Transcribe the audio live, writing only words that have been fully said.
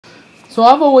So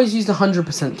I've always used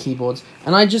 100% keyboards,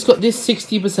 and I just got this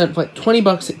 60% for like 20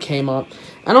 bucks at Kmart.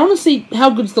 And honestly, how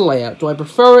good's the layout? Do I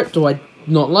prefer it? Do I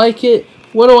not like it?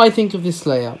 What do I think of this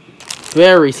layout?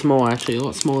 Very small, actually. A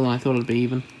lot smaller than I thought it'd be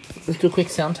even. Let's do a quick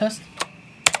sound test.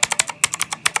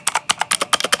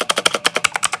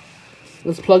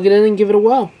 Let's plug it in and give it a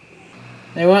whirl.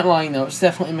 They weren't lying though, it's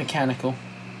definitely mechanical.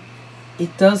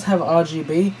 It does have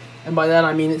RGB, and by that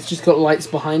I mean it's just got lights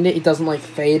behind it. It doesn't like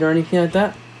fade or anything like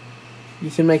that. You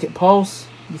can make it pulse,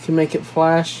 you can make it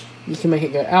flash, you can make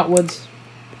it go outwards.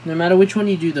 No matter which one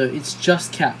you do though, it's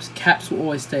just caps. Caps will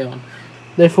always stay on.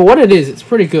 Though for what it is, it's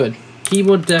pretty good.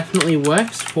 Keyboard definitely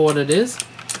works for what it is.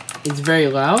 It's very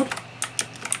loud,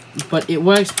 but it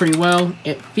works pretty well.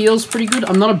 It feels pretty good.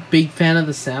 I'm not a big fan of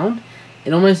the sound.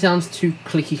 It almost sounds too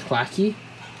clicky-clacky.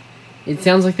 It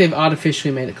sounds like they've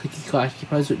artificially made it clicky-clacky,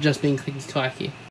 opposed to it just being clicky-clacky.